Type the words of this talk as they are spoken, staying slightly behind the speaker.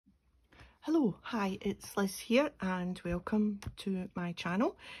Hello, hi, it's Liz here and welcome to my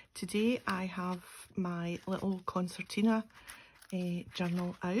channel. Today I have my little Concertina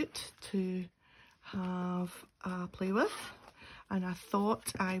journal out to have a play with, and I thought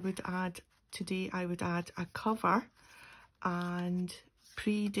today I would add a cover and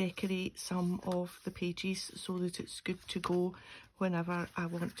pre-decorate some of the pages so that it's good to go whenever I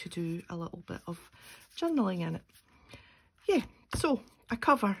want to do a little bit of journaling in it. Yeah, so a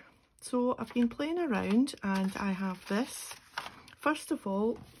cover. So I've been playing around and I have this. First of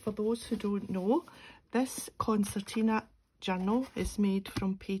all, for those who don't know, this Concertina journal is made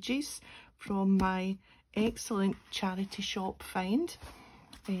from pages from my excellent charity shop find.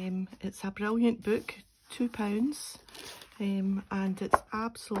 It's a brilliant book, £2, and it's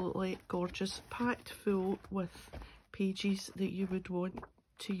absolutely gorgeous, packed full with pages that you would want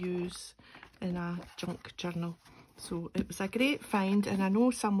to use in a junk journal. So it was a great find, and I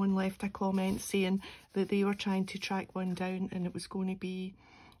know someone left a comment saying that they were trying to track one down and it was going to be,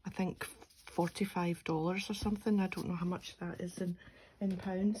 I think, $45 or something. I don't know how much that is in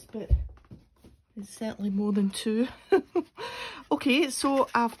pounds, but it's certainly more than two. Okay, so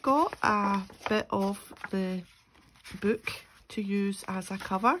I've got a bit of the book to use as a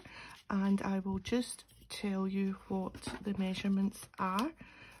cover, and I will just tell you what the measurements are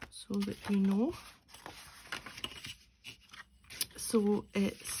so that you know. So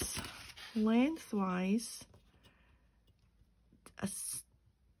it's lengthwise a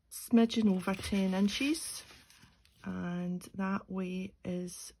smidgen over 10 inches, and that way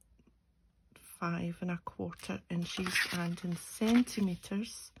is 5 1/4 inches, and in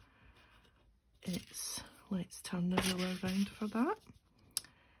centimetres it's, let's turn the ruler around for that,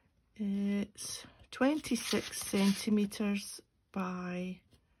 it's 26 centimetres by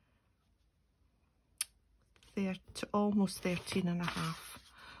almost 13 1/2.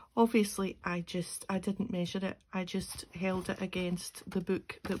 Obviously I didn't measure it, I just held it against the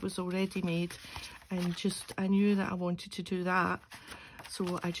book that was already made, and I knew that I wanted to do that,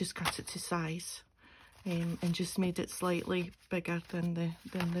 so I just cut it to size, and just made it slightly bigger than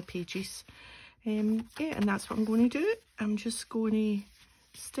the pages. Yeah, and that's what I'm going to do. I'm just going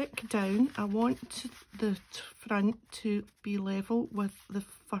to stick down. I want the front to be level with the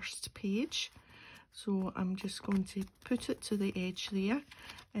first page. So I'm just going to put it to the edge there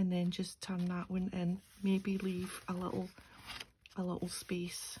and then just turn that one in, maybe leave a little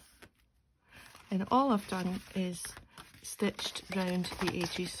space. And all I've done is stitched round the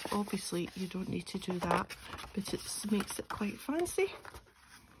edges. Obviously you don't need to do that, but it makes it quite fancy.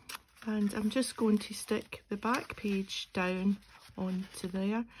 And I'm just going to stick the back page down onto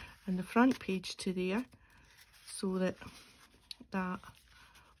there and the front page to there, so that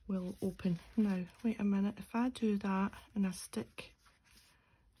will open. Now wait a minute, if I do that and I stick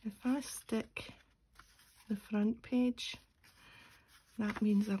the front page, that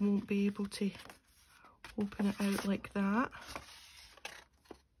means I won't be able to open it out like that.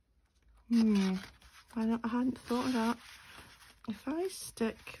 I hadn't thought of that. If I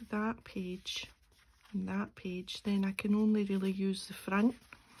stick that page and that page, then I can only really use the front,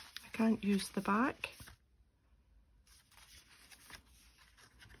 I can't use the back.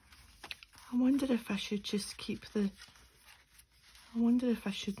 I wonder if I should just I wonder if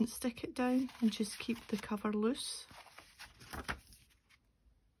I shouldn't stick it down and just keep the cover loose.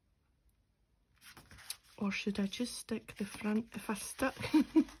 Or should I just stick the front,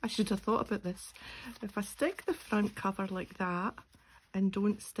 I should have thought about this. If I stick the front cover like that and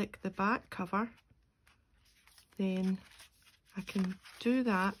don't stick the back cover, then I can do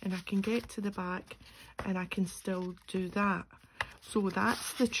that and I can get to the back and I can still do that. So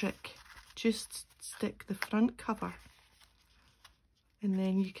that's the trick. Just stick the front cover and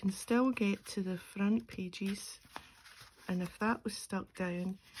then you can still get to the front pages, and if that was stuck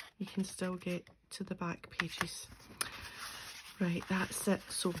down you can still get to the back pages. Right, that's it.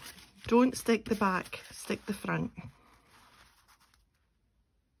 So don't stick the back, stick the front.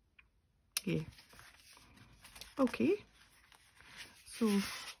 Yeah. Okay, so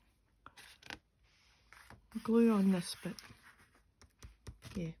glue on this bit.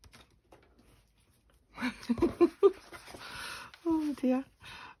 Yeah. Oh dear.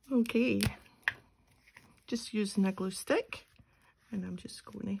 Okay, just using a glue stick, and I'm just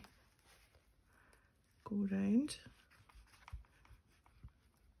going to go round.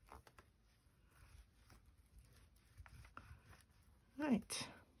 Right,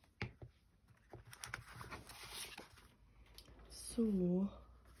 so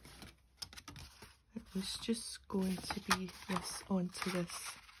it was just going to be this onto this.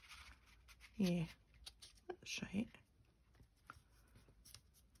 Yeah, that's right.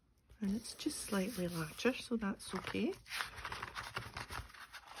 and it's just slightly larger, so that's okay.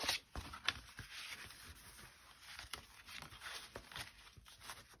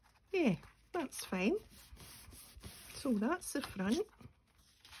 Yeah, that's fine. So that's the front.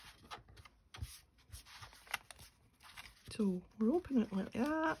 So we'll open it like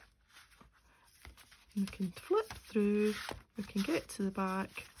that. We can flip through, we can get to the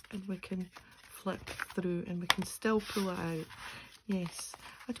back, and we can flip through, and we can still pull it out. Yes,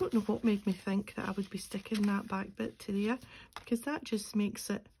 I don't know what made me think that I would be sticking that back bit to there, because that just makes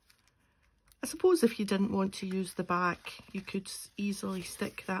it, I suppose if you didn't want to use the back, you could easily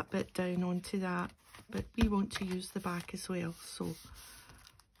stick that bit down onto that, but we want to use the back as well, so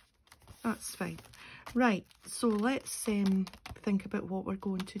that's fine. Right, so let's think about what we're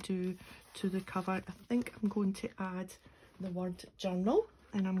going to do to the cover. I think I'm going to add the word journal,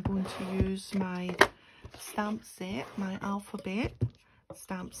 and I'm going to use my stamp set, my alphabet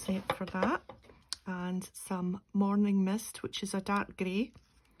stamp set for that, and some Morning Mist, which is a dark grey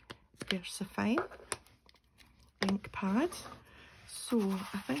Versifine ink pad. So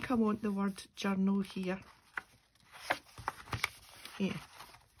I think I want the word journal here. Yeah.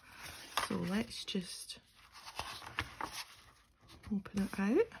 So let's just open it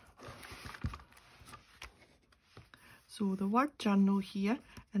out. So the word journal here,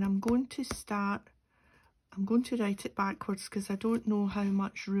 and I'm going to write it backwards because I don't know how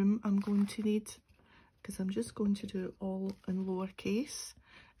much room I'm going to need, because I'm just going to do it all in lowercase.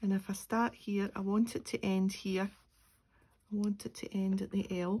 And if I start here, I want it to end here. I want it to end at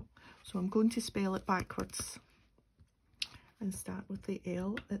the L. So I'm going to spell it backwards and start with the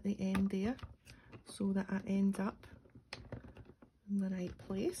L at the end there, so that I end up in the right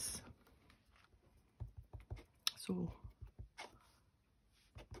place. So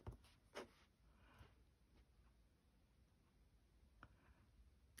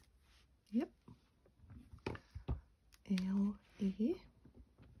yep, L-A.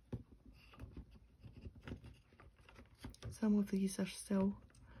 Some of these are still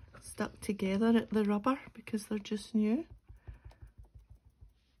stuck together at the rubber because they're just new.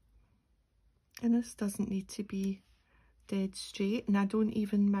 And this doesn't need to be dead straight, and I don't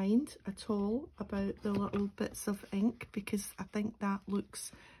even mind at all about the little bits of ink, because I think that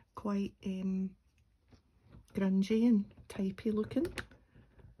looks quite grungy and typey looking.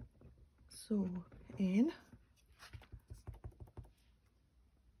 So N.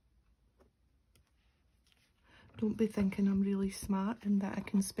 Don't be thinking I'm really smart and that I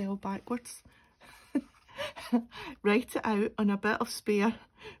can spell backwards. Write it out on a bit of spare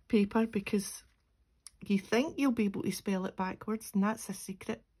paper, because you think you'll be able to spell it backwards, and that's a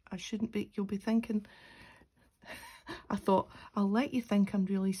secret. I shouldn't be, you'll be thinking, I thought, I'll let you think I'm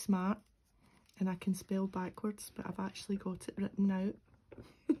really smart and I can spell backwards, but I've actually got it written out.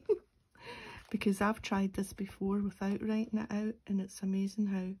 Because I've tried this before without writing it out, and it's amazing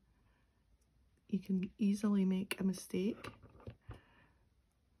how you can easily make a mistake.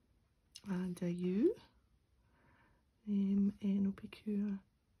 And a U, N-O-P-Q,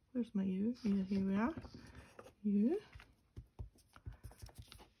 where's my U? Here we are, U.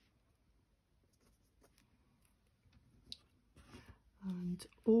 And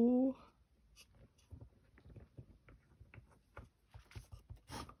O.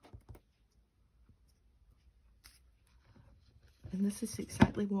 And this is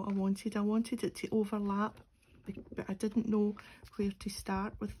exactly what I wanted. I wanted it to overlap, but I didn't know where to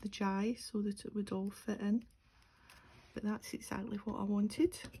start with the J so that it would all fit in. But that's exactly what I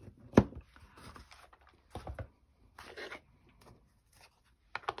wanted.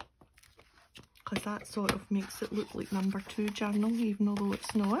 Because that sort of makes it look like #2 journal, even though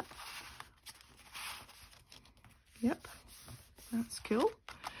it's not. Yep, that's cool.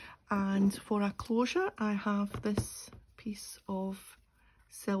 And for a closure, I have this piece of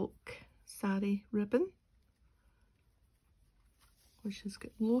silk sari ribbon, which has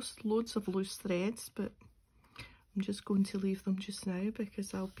got loads of loose threads, but I'm just going to leave them just now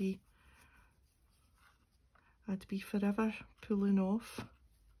because I'd be forever pulling off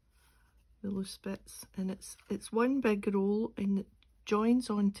the loose bits. And it's one big roll, and it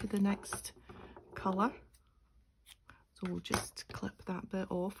joins onto the next colour. So we'll just clip that bit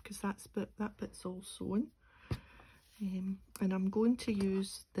off because that bit's all sewn. And I'm going to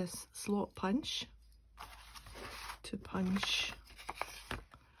use this slot punch to punch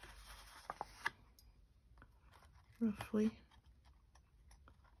roughly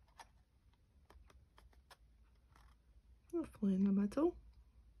in the middle.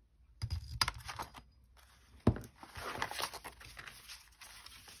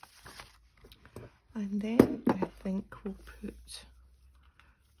 And then I think we'll put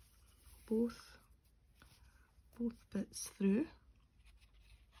both bits through.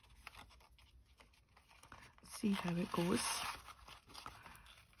 See how it goes,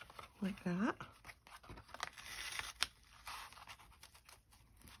 like that.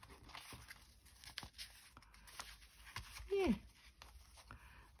 Yeah,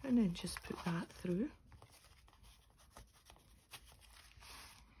 and then just put that through.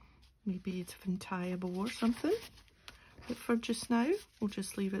 Maybe a different tie a bow or something, but for just now we'll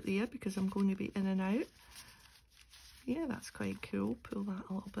just leave it there because I'm going to be in and out. Yeah, that's quite cool. Pull that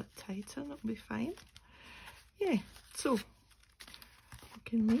a little bit tighter, that'll be fine. Yeah, so we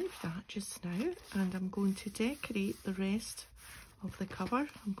can leave that just now, and I'm going to decorate the rest of the cover.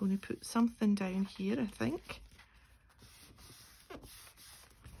 I'm going to put something down here, I think.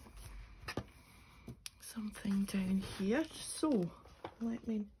 Something down here. So let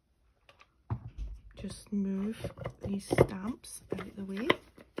me just move these stamps out of the way.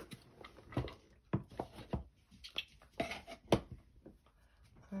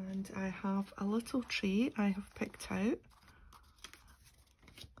 And I have a little tray I have picked out.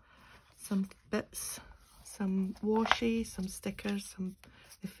 Some bits, some washi, some stickers, some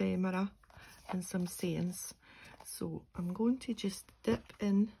ephemera and some sayings. So I'm going to just dip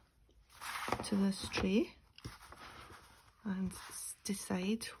in to this tray and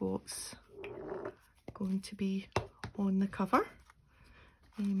decide what's going to be on the cover.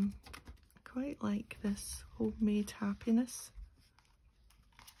 I quite like this homemade happiness.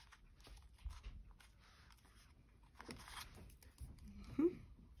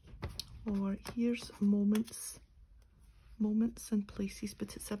 Or here's moments and places,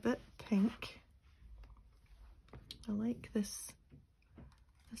 but it's a bit pink. I like this.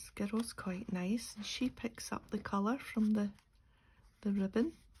 This girl's quite nice, and she picks up the colour from the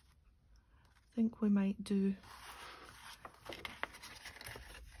ribbon. I think we might do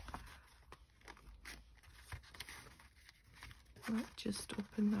let's just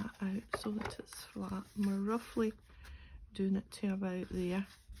open that out so that it's flat. And we're roughly doing it to about there.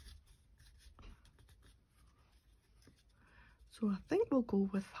 So I think we'll go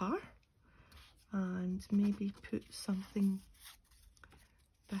with her and maybe put something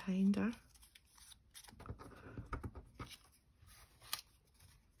behind her.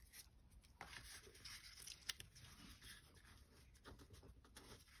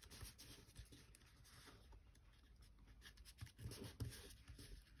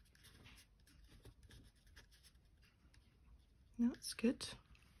 That's good.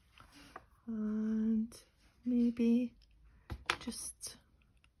 And maybe just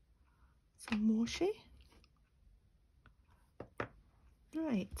some washi.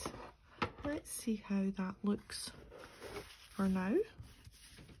 Right, let's see how that looks for now.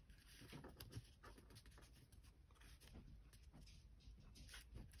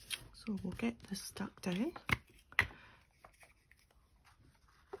 So we'll get this stuck down.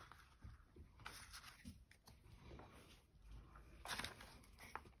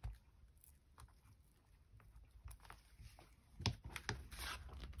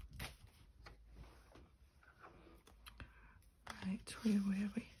 Right, where were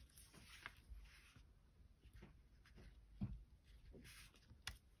we?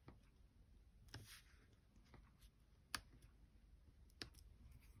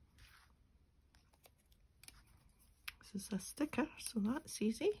 This is a sticker, so that's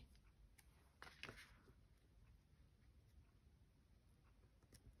easy.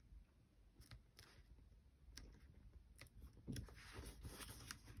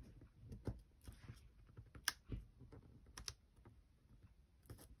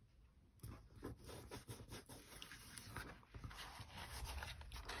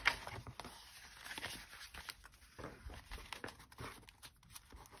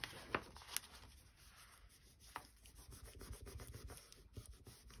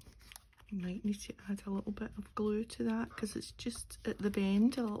 You might need to add a little bit of glue to that because it's just at the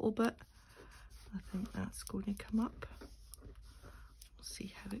bend a little bit. I think that's going to come up. We'll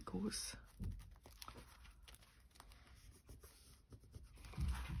see how it goes.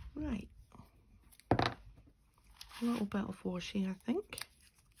 Right. A little bit of washi, I think.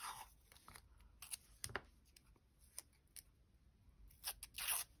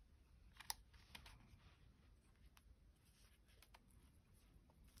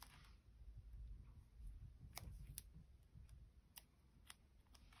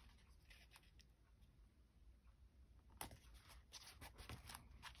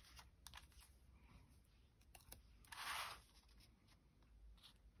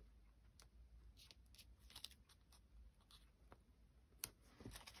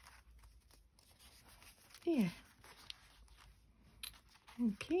 Yeah.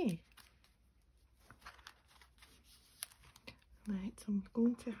 Okay. Right, I'm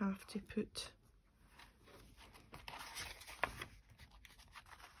going to have to put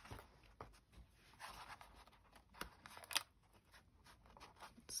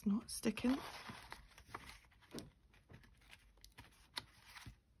it's not sticking.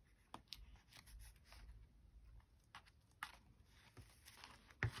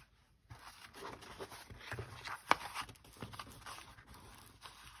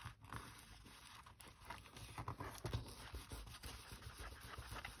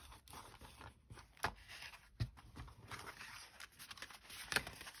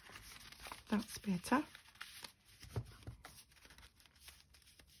 That's better.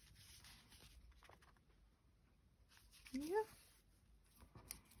 Yeah.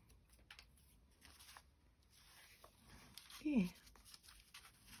 Okay.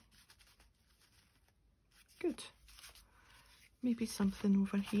 Good. Maybe something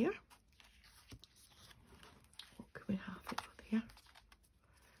over here. What can we have over there?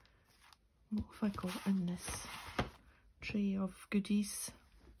 What have I got in this tray of goodies?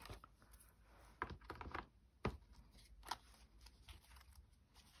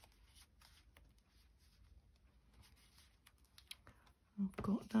 I've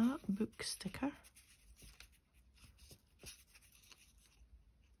got that book sticker.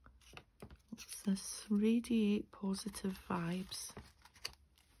 What's this? Radiate positive vibes.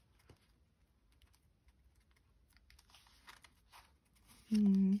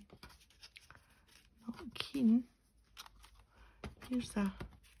 Not keen. Here's a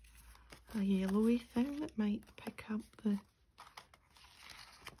yellowy thing that might pick up the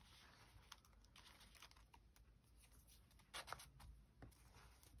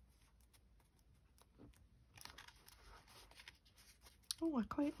oh, I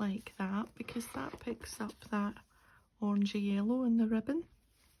quite like that because that picks up that orangey yellow in the ribbon.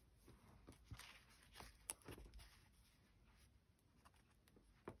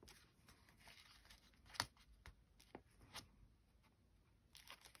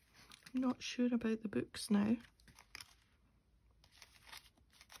 I'm not sure about the books now.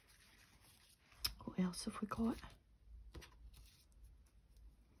 What else have we got?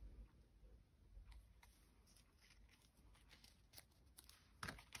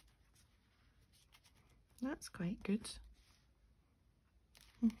 That's quite good.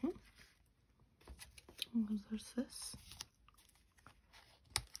 Oh, there's this.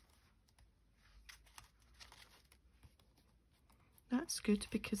 That's good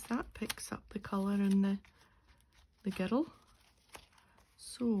because that picks up the colour in the girdle.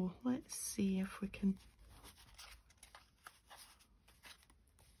 So let's see if we can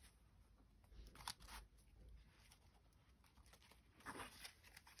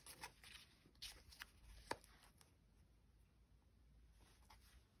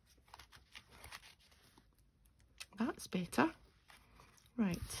that's better.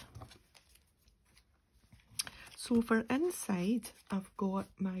 Right. So for inside, I've got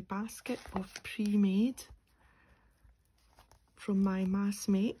my basket of pre-made from my Mass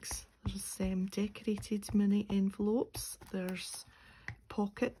Makes. There's decorated mini envelopes, there's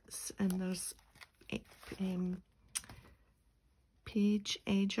pockets, and there's page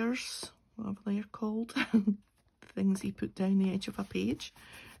edgers, whatever they're called, things you put down the edge of a page.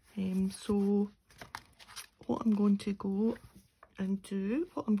 So what I'm going to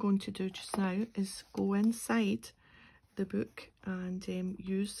do just now is go inside the book and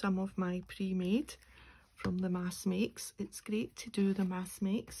use some of my pre-made from the Mass Makes. It's great to do the Mass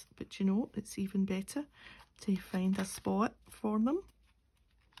Makes, but you know, it's even better to find a spot for them.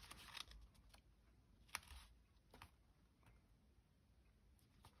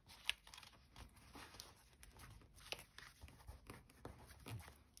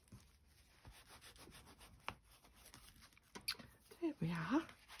 There we are.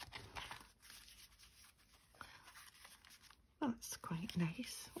 That's quite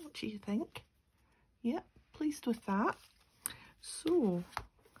nice. What do you think? Yep, pleased with that. So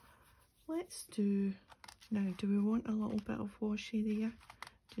let's do, now do we want a little bit of washi there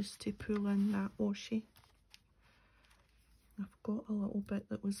just to pull in that washi? I've got a little bit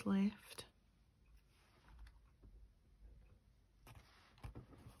that was left.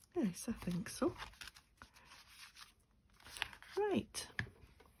 Yes, I think so. Right,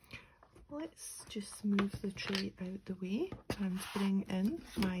 let's just move the tray out the way and bring in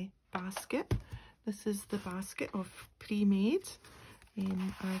my basket. This is the basket of pre-made.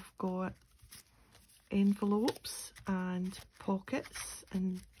 I've got envelopes and pockets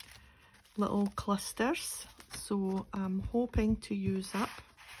and little clusters, so I'm hoping to use up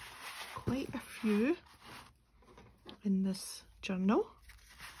quite a few in this journal,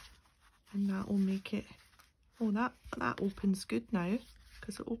 and that will make it Oh, that opens good now,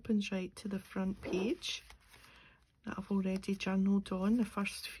 because it opens right to the front page that I've already journaled on, the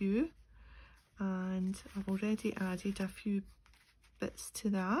first few, and I've already added a few bits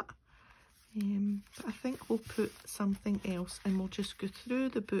to that. But I think we'll put something else, and we'll just go through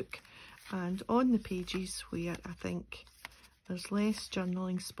the book, and on the pages where I think there's less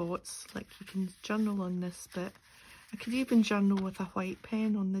journaling spots, like you can journal on this bit. I could even journal with a white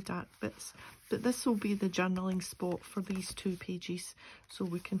pen on the dark bits, but this will be the journaling spot for these 2 pages, so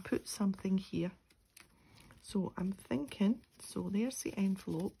we can put something here. So I'm thinking, so there's the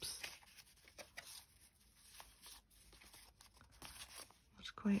envelopes.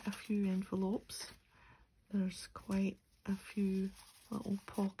 There's quite a few envelopes. There's quite a few little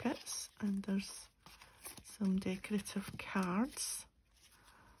pockets, and there's some decorative cards.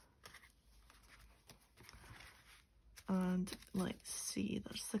 And let's see,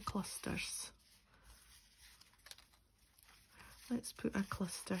 there's the clusters. Let's put a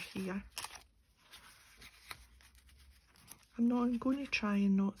cluster here. I'm going to try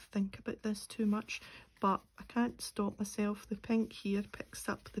and not think about this too much, but I can't stop myself. The pink here picks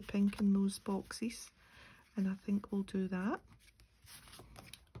up the pink in those boxes, and I think we'll do that.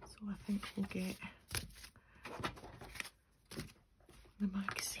 So I think we'll get the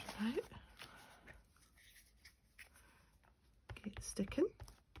magazine out. Get sticking.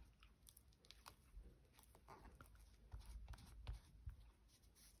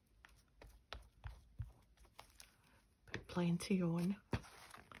 Put plenty on.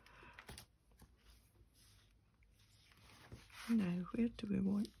 Now, where do we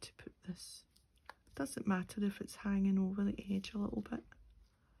want to put this? It doesn't matter if it's hanging over the edge a little bit.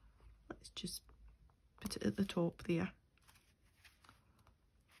 Let's just put it at the top there.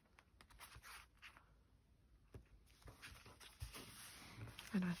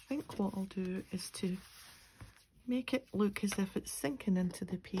 And I think what I'll do is to make it look as if it's sinking into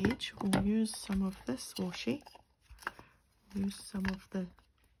the page. We'll use some of this washi. Use some of the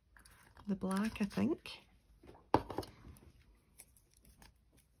black, I think.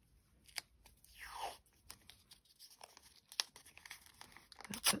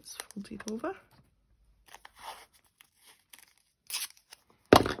 That bit's folded over.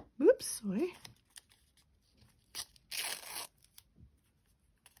 Oops, sorry.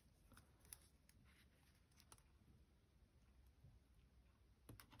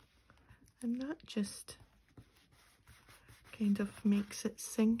 And that just kind of makes it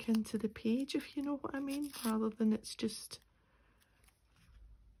sink into the page, if you know what I mean, rather than it's just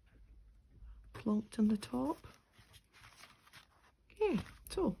plonked on the top. Okay,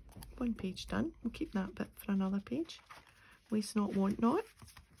 so 1 page done. We'll keep that bit for another page. Waste not, want not.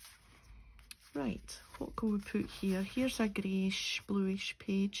 Right, what can we put here? Here's a greyish, bluish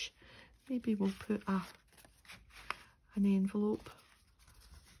page. Maybe we'll put an envelope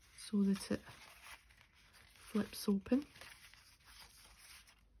so that it flips open,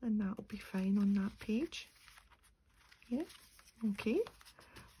 and that'll be fine on that page. Yeah, okay,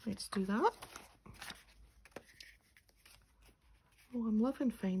 let's do that. Oh, I'm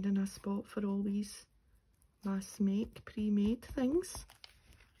loving finding a spot for all these mass make, pre-made things.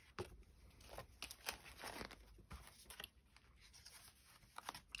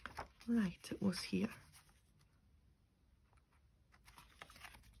 Right, it was here.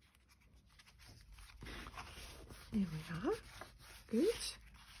 There we are. Good.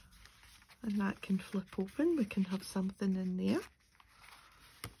 And that can flip open. We can have something in there.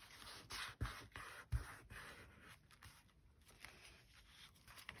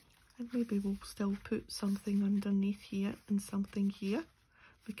 And maybe we'll still put something underneath here and something here,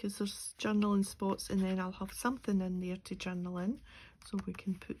 because there's journaling spots, and then I'll have something in there to journal in. So we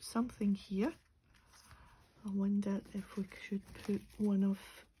can put something here. I wonder if we should put one of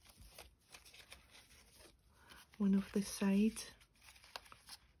the side.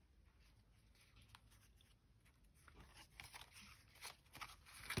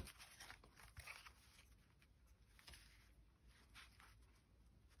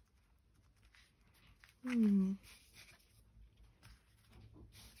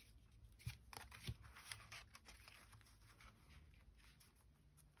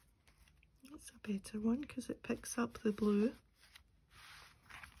 That's a better one because it picks up the blue.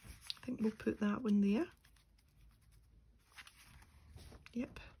 I think we'll put that one there.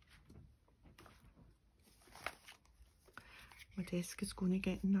 Yep. My desk is going to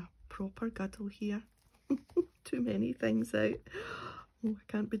get in a proper guddle here. Too many things out. Oh, I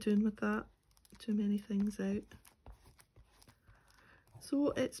can't be doing with that. Too many things out.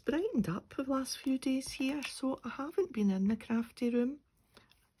 So it's brightened up the last few days here, so I haven't been in the crafty room.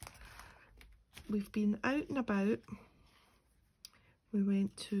 we've been out and about. We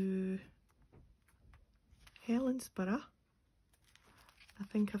went to Helensburgh. I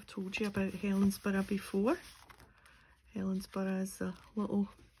think I've told you about Helensburgh before. Helensburgh is a little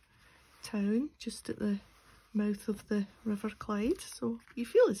town just at the mouth of the River Clyde, so you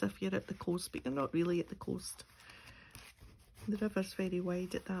feel as if you're at the coast, but you're not really at the coast. The river's very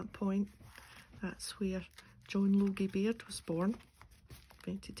wide at that point. That's where John Logie Baird was born,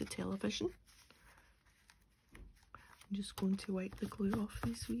 invented the television. I'm just going to wipe the glue off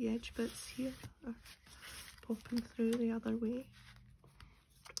these wee edge bits here that are popping through the other way.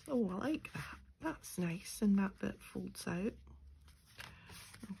 Oh, I like that. That's nice, and that bit folds out.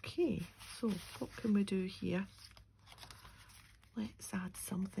 Okay, so what can we do here? Let's add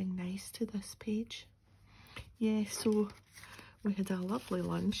something nice to this page. Yeah, so we had a lovely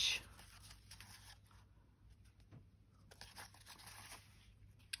lunch.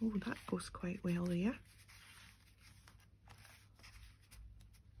 Oh, that goes quite well there.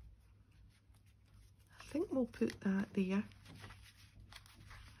 I think we'll put that there,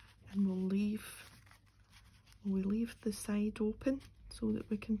 and we'll leave the side open so that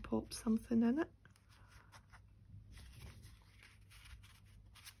we can pop something in it.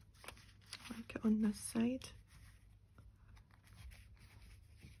 Like it on this side.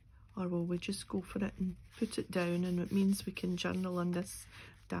 Or will we just go for it and put it down, and it means we can journal on this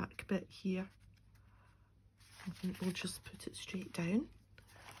dark bit here. I think we'll just put it straight down.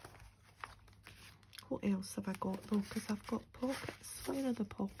 What else have I got though? Because I've got pockets. Where are the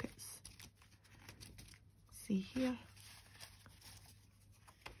pockets? See here.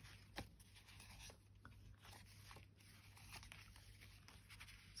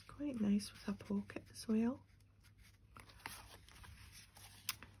 It's quite nice with a pocket as well.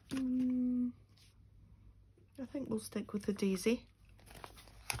 I think we'll stick with the daisy.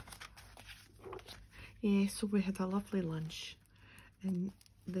 Yeah, so we had a lovely lunch. In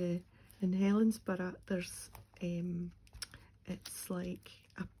Helensburgh, there's it's like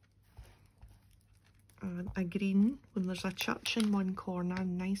a green when there's a church in one corner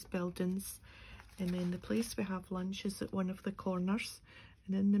and nice buildings, and then the place we have lunch is at one of the corners,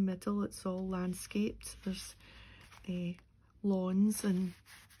 and in the middle it's all landscaped. There's lawns and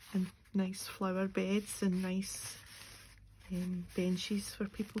nice flower beds and nice benches for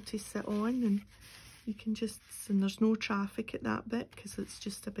people to sit on, and you can just, and there's no traffic at that bit because it's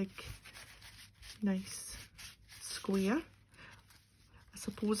just a big nice square. I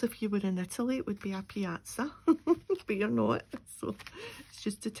suppose if you were in Italy it would be a piazza, but you're not, so it's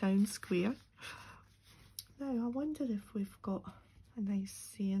just a town square. Now I wonder if we've got a nice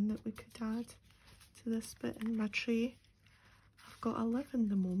saying that we could add to this bit in my tray. I've got a live in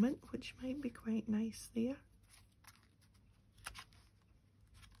the moment, which might be quite nice there.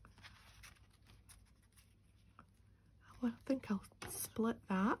 Well, I think I'll split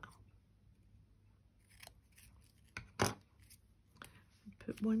that.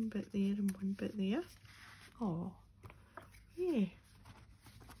 Put one bit there and one bit there. Oh, yeah.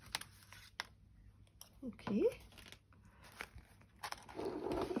 Okay.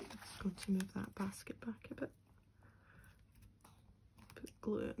 Just going to move that basket back a bit. Put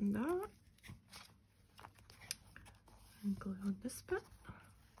glue on that. And glue on this bit.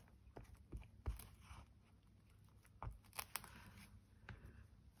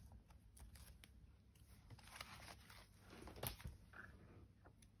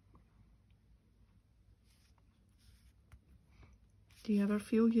 Do you ever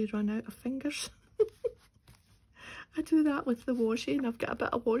feel you run out of fingers? I do that with the washi, and I've got a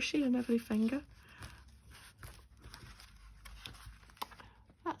bit of washi on every finger.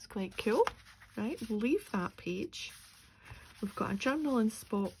 That's quite cool. Right, we'll leave that page. We've got a journaling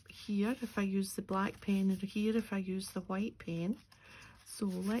spot here if I use the black pen, and here if I use the white pen. So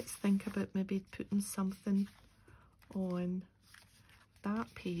let's think about maybe putting something on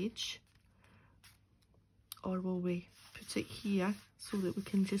that page. Or will we put it here so that we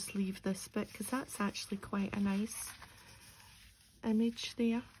can just leave this bit, because that's actually quite a nice image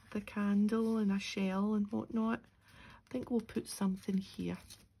there, the candle and a shell and whatnot. I think we'll put something here.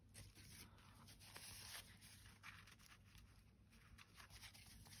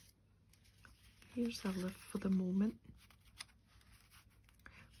 Here's a live for the moment,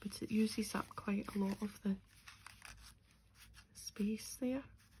 but it uses up quite a lot of the space there.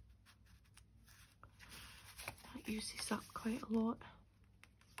 That uses up quite a lot.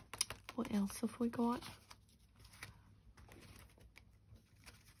 What else have we got?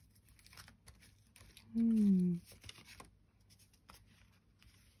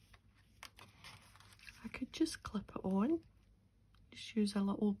 I could just clip it on. Just use a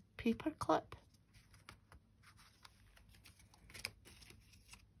little paper clip.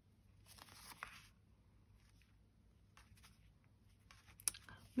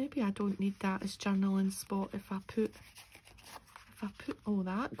 maybe I don't need that as journaling spot if I put, oh,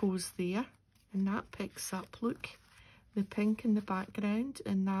 that goes there and that picks up, look, the pink in the background,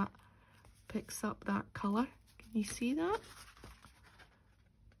 and that picks up that colour. Can you see that?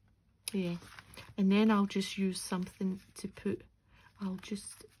 Yeah. And then I'll just use something to put, have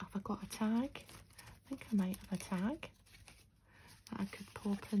I got a tag? I think I might have a tag that I could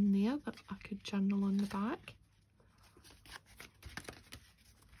pop in there that I could journal on the back.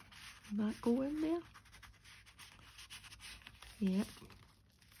 Can that go in there? Yep.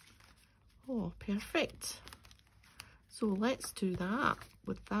 Oh, perfect. So let's do that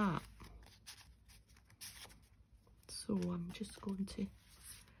with that. So I'm just going to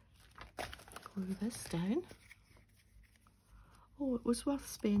glue this down. Oh, it was worth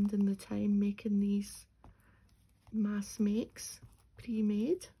spending the time making these mass makes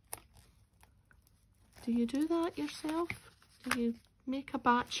pre-made. Do you do that yourself? Do you make a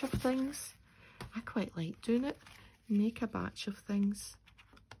batch of things? I quite like doing it. Make a batch of things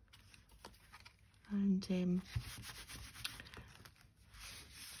and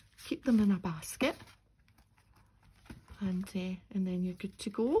keep them in a basket, and then you're good to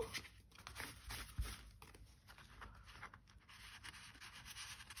go.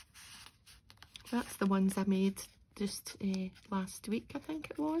 That's the ones I made just last week, I think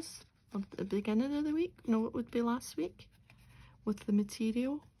it was, or the beginning of the week. No, it would be last week with the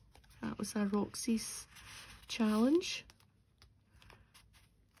material. That was a Roxy's challenge.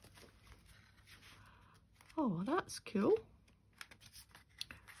 Oh, that's cool.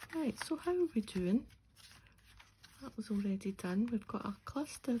 Right, so how are we doing? That was already done. We've got a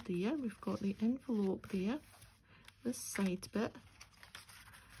cluster there, we've got the envelope there, this side bit,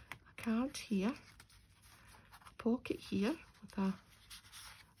 a card here, a pocket here with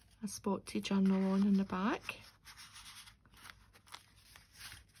a spot to journal on in the back.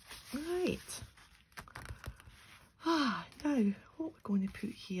 Right. Now what we're going to put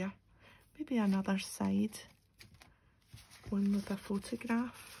here, maybe another side one with a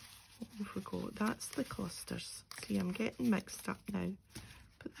photograph. What have we got? That's the clusters. See, I'm getting mixed up now.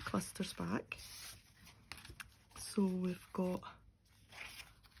 Put the clusters back. So we've got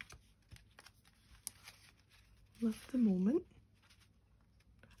Live the Moment.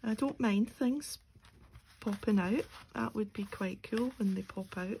 I don't mind things popping out. That would be quite cool when they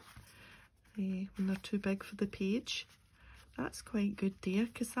pop out, when they're too big for the page. That's quite good there,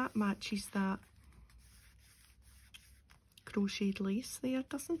 because that matches that crocheted lace there,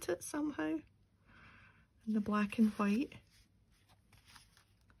 doesn't it, somehow? In the black and white.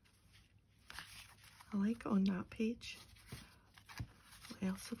 I like it on that page. What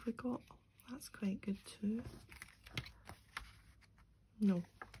else have we got? That's quite good too. No.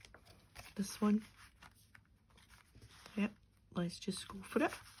 This one. Yep, let's just go for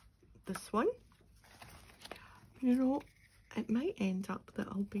it. This one. You know, it might end up that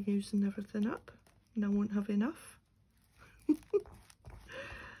I'll be using everything up and I won't have enough.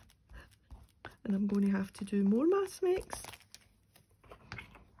 And I'm going to have to do more mass makes.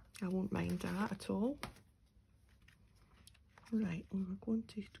 I won't mind that at all. Right, we're going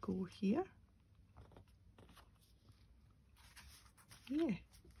to go here. Yeah.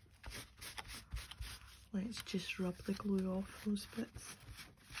 Let's just rub the glue off those bits.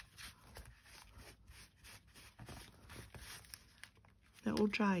 It'll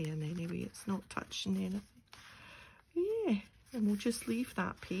dry in anyway, it's not touching anything. Yeah, and we'll just leave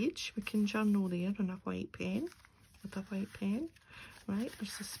that page. We can journal there on a white pen, with a white pen. Right,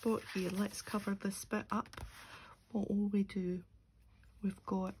 there's a spot here. Let's cover this bit up. What will we do? We've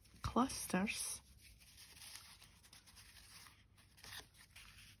got clusters.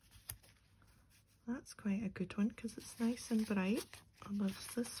 That's quite a good one because it's nice and bright. And there's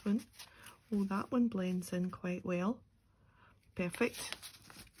this one. Oh, that one blends in quite well. Perfect.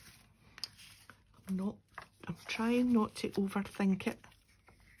 I'm trying not to overthink it.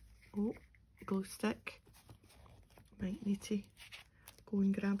 Oh, glue stick. Might need to go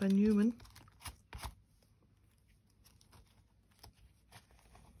and grab a new one.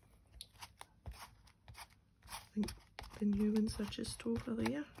 I think the new ones are just over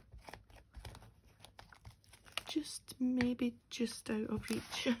there. Maybe just out of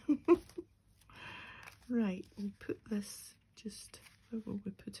reach. Right, we'll put this just, where will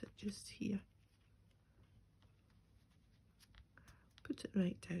we put it? Just here. Put it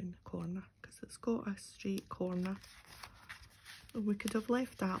right down the corner because it's got a straight corner. We could have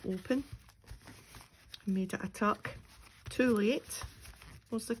left that open and made it a tuck. Too late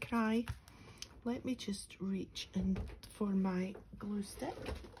was the cry. Let me just reach in for my glue stick.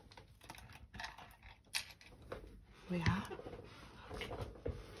 We are.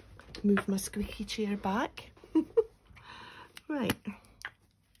 just move my squeaky chair back. Right.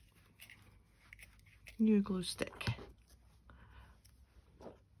 New glue stick.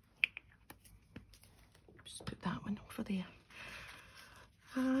 Just put that one over there.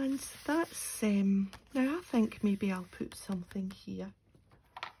 And that's, now I think maybe I'll put something here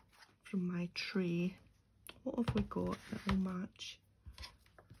from my tray. What have we got that will match?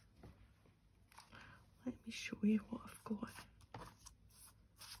 Let me show you what I've got.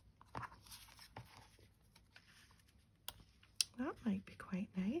 That might be quite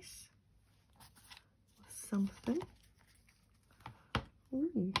nice. With something.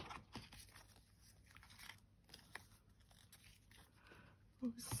 Ooh.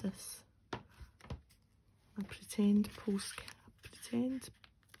 What's this? A pretend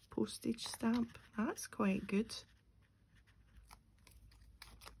postage stamp. That's quite good.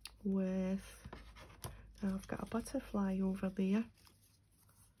 With, now I've got a butterfly over there.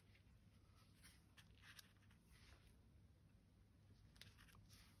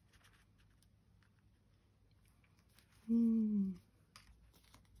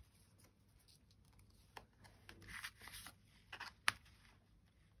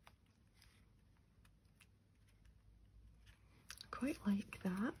 Quite like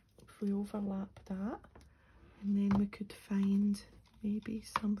that. If we overlap that, and then we could find maybe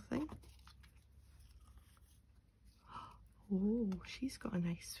something. Oh, she's got a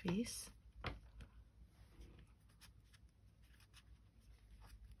nice face.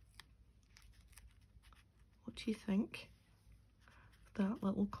 What do you think of that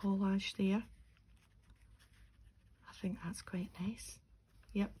little collage there? I think that's quite nice.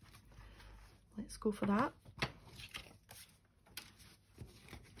 Yep, let's go for that.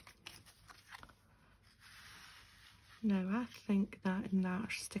 Now I think that and that are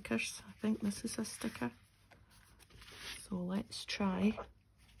stickers. I think this is a sticker. So let's try.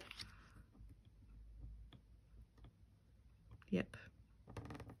 Yep.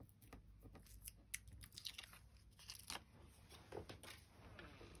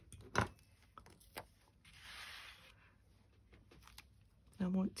 I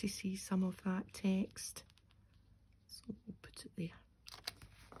want to see some of that text, so we'll put it there.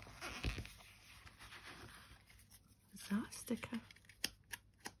 Is that a sticker?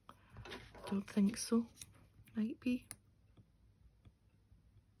 I don't think so. Might be.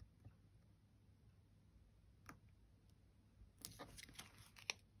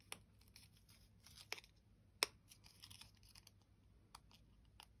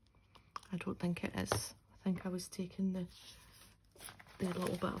 I don't think it is. I think I was taking the little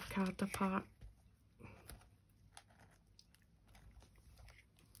bit of card apart.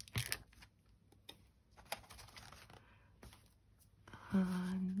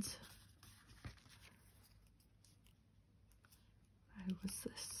 And how was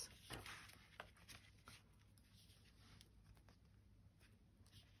this?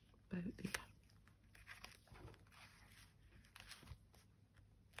 About there.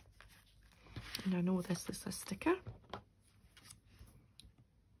 And I know this is a sticker.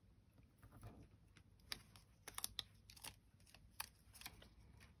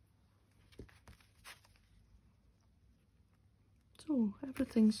 So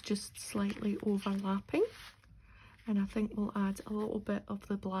everything's just slightly overlapping, and I think we'll add a little bit of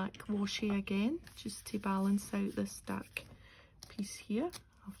the black washi again just to balance out this dark piece here.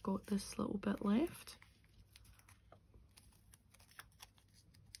 I've got this little bit left.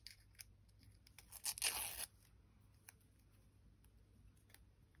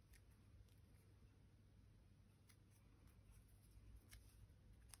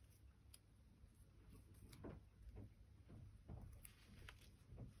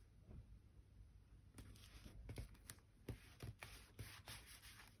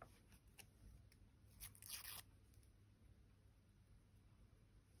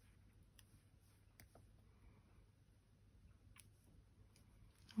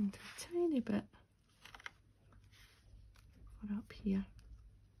 And a tiny bit for up here.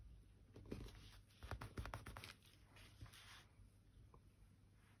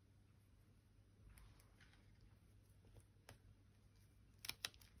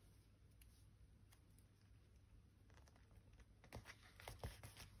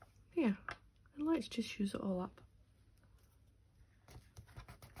 There, and let's just use it all up.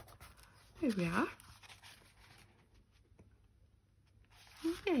 There we are.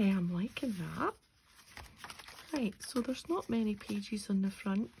 Yeah, I'm liking that. Right, so there's not many pages on the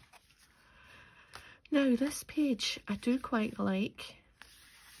front. Now this page, I do quite like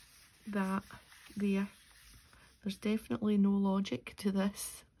that there. There's definitely no logic to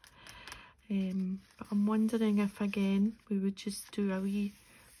this. But I'm wondering if again we would just do a wee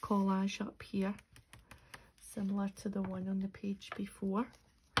collage up here, similar to the one on the page before.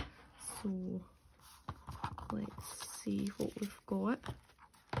 So let's see what we've got.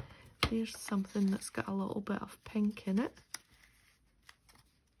 There's something that's got a little bit of pink in it.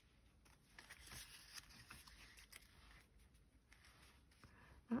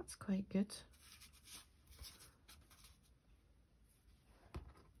 That's quite good.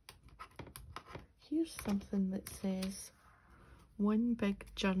 Here's something that says One Big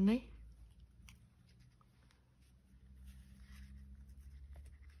Journey.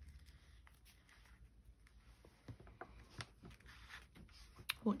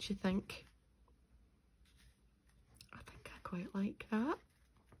 What do you think? I think I quite like that.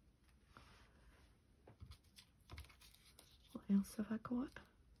 What else have I got?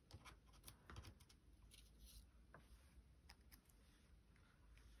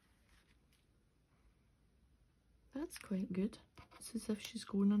 That's quite good. It's as if she's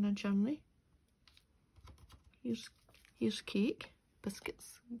going on a journey. Here's cake,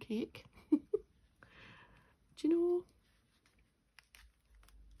 biscuits and cake. Do you know?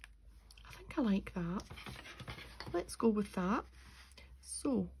 I think I like that. Let's go with that.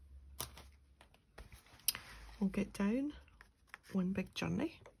 So we'll get down One Big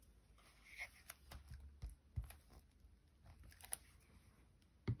Journey.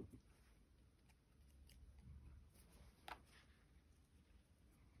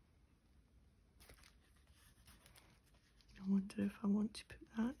 I wonder if I want to put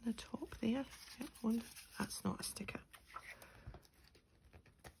that in the top there. Yep, I wonder. That's not a sticker.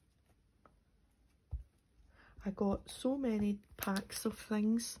 I got so many packs of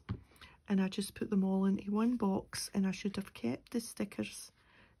things and I just put them all into one box, and I should have kept the stickers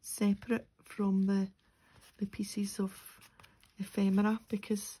separate from the pieces of ephemera,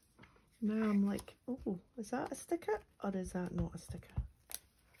 because now I'm like, oh, is that a sticker or is that not a sticker?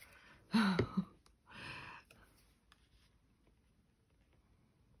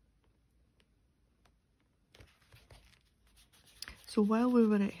 So while we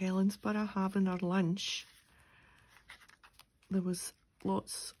were at Helensburgh having our lunch, there was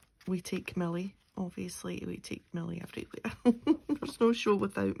lots. We take Millie, obviously we take Millie everywhere. There's no show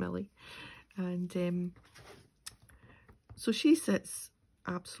without Millie. And so she sits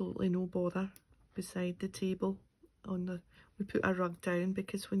absolutely no bother beside the table on the, we put a rug down,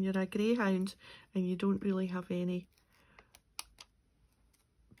 because when you're a greyhound and you don't really have any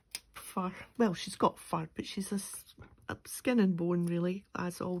fur, well, she's got fur, but she's a skin and bone really,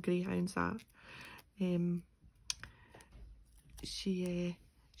 as all greyhounds are.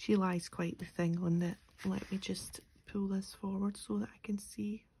 She lies quite the thing on the, let me just pull this forward so that I can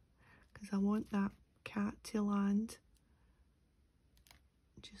see, because I want that cat to land.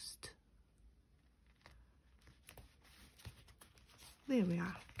 Just, there we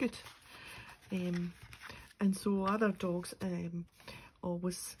are, good. And so other dogs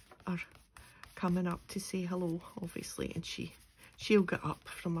always are coming up to say hello, obviously, and she'll get up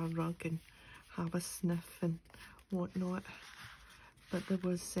from her rug and have a sniff and whatnot. But there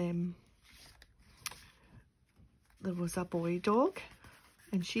was a boy dog,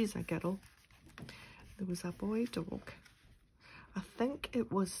 and she's a girl. There was a boy dog. I think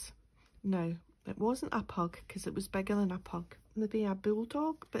it was, no, it wasn't a pug, because it was bigger than a pug. Maybe a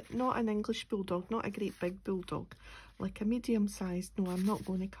bulldog, but not an English bulldog, not a great big bulldog, like a medium sized. No, I'm not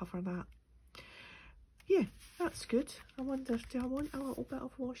going to cover that. Yeah, that's good. I wonder, do I want a little bit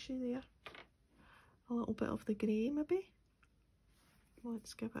of washy there? A little bit of the grey maybe?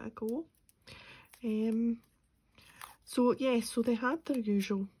 Let's give it a go. So yeah, so they had their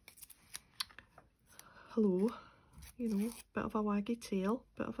usual hello, you know, bit of a waggy tail,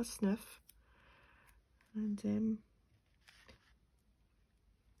 bit of a sniff, and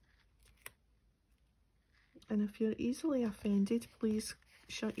if you're easily offended, please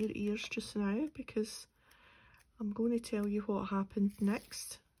shut your ears just now, because I'm going to tell you what happened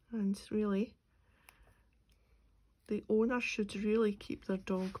next. And really, the owner should really keep their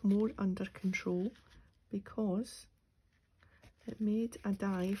dog more under control, because it made a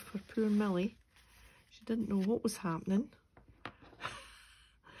dive for poor Millie. She didn't know what was happening.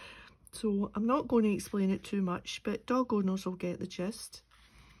 So I'm not going to explain it too much, but dog owners will get the gist.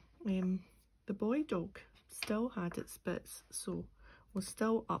 The boy dog still had its bits, so was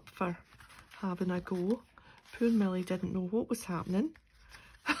still up for having a go. Poor Millie didn't know what was happening.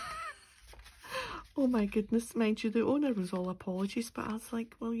 Oh my goodness, mind you, the owner was all apologies, but I was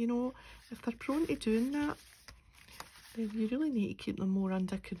like, well, you know, if they're prone to doing that, then you really need to keep them more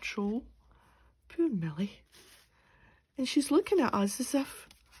under control. Poor Millie. And she's looking at us as if,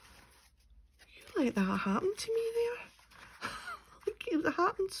 you let that happen to me there? Like, It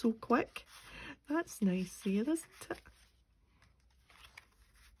happened so quick. That's nice there, isn't it?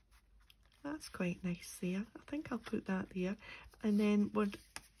 That's quite nice there. I think I'll put that there. And then we're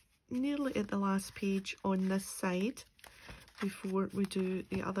nearly at the last page on this side before we do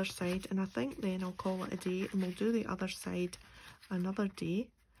the other side. And I think then I'll call it a day and we'll do the other side another day.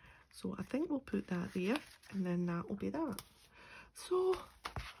 So I think we'll put that there and then that will be that. So,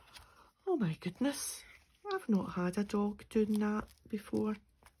 oh my goodness, I've not had a dog doing that before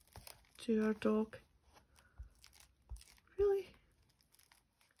to our dog. Really?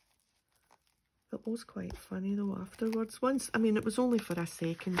 It was quite funny though afterwards. Once, I mean, it was only for a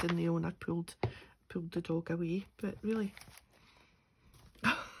second and the owner pulled the dog away, but really,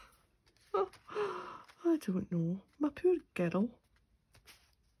 I don't know. My poor girl.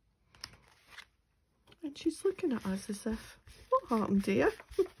 And she's looking at us as if, what happened dear?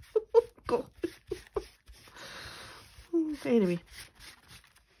 God. Anyway,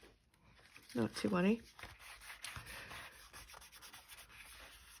 not to worry.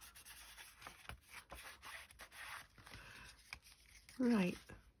 Right,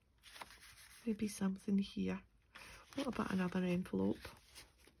 maybe something here. What about another envelope?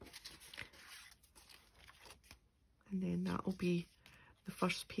 And then that'll be the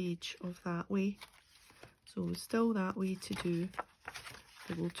first page of that way. So still that way to do,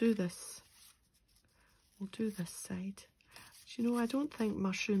 but we'll do this. We'll do this side. Do you know, I don't think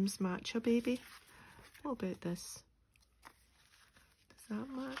mushrooms match a baby. What about this? Does that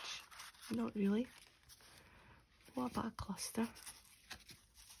match? Not really. What about a cluster?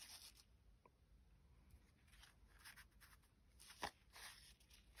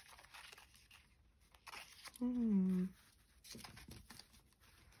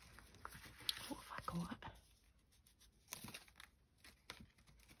 What have I got?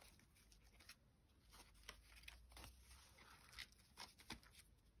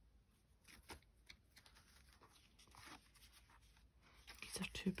 These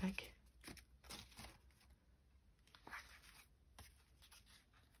are too big.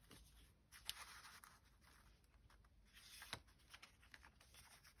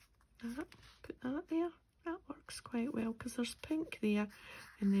 Put that there. That works quite well because there's pink there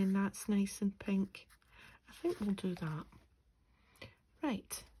and then that's nice and pink. I think we'll do that.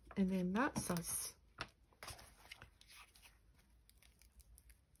 Right, and then that's us.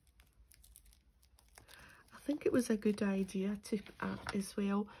 I think it was a good idea to as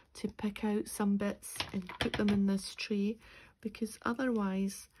well to pick out some bits and put them in this tray, because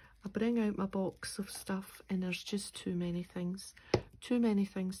otherwise I bring out my box of stuff and there's just too many things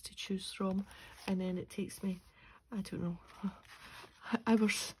to choose from, and then it takes me, I don't know,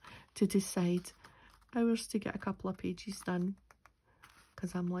 hours to decide, hours to get a couple of pages done,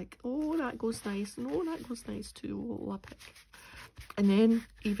 because I'm like, oh, that goes nice, and oh, that goes nice too, what will I pick? And then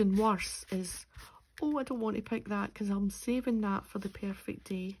even worse is, oh, I don't want to pick that because I'm saving that for the perfect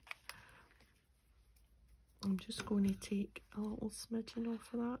day. I'm just going to take a little smidgen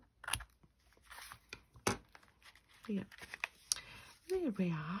off of that. Yeah. There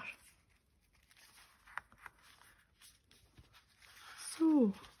we are.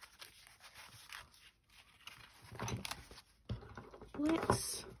 So,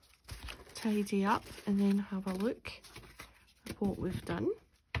 let's tidy up and then have a look at what we've done.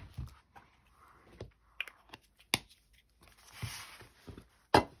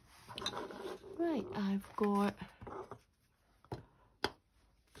 Right, I've got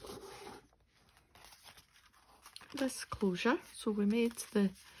this closure. So we made the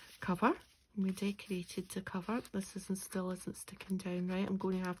cover and we decorated the cover. This still isn't sticking down right. I'm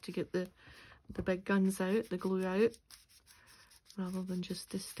going to have to get the big guns out, the glue out, rather than just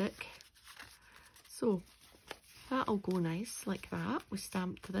the stick. So that'll go nice like that. We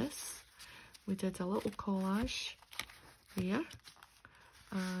stamped this. We did a little collage there.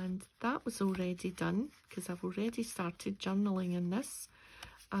 And that was already done because I've already started journaling in this.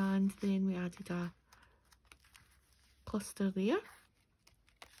 And then we added a cluster there,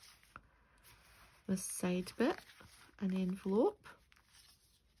 this side bit, an envelope,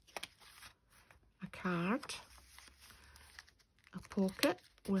 a card, a pocket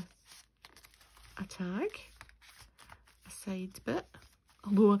with a tag, a side bit,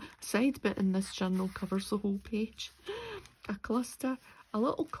 although a side bit in this journal covers the whole page, a cluster, a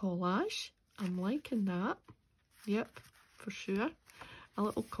little collage. I'm liking that. Yep, for sure. A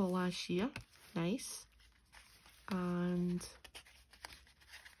little collage here. Nice. And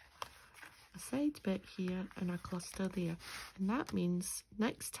a side bit here and a cluster there. And that means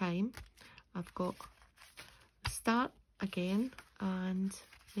next time I've got start again and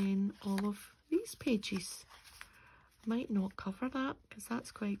then all of these pages. Might not cover that because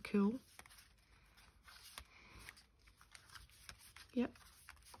that's quite cool. Yep.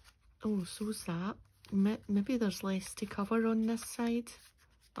 Oh, so's that. Maybe there's less to cover on this side.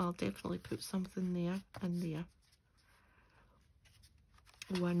 I'll definitely put something there and there.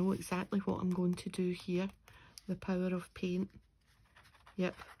 Oh, I know exactly what I'm going to do here. The power of paint.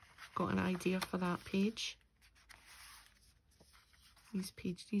 Yep, got an idea for that page.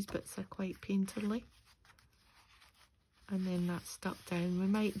 These bits are quite painterly. And then that's stuck down. We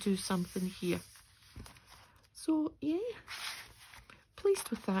might do something here. So yeah, pleased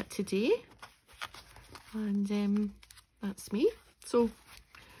with that today. And that's me. So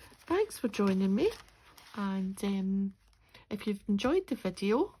thanks for joining me. And if you've enjoyed the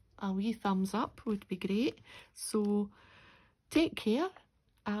video, a wee thumbs up would be great. So take care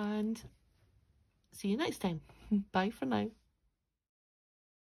and see you next time. Bye for now.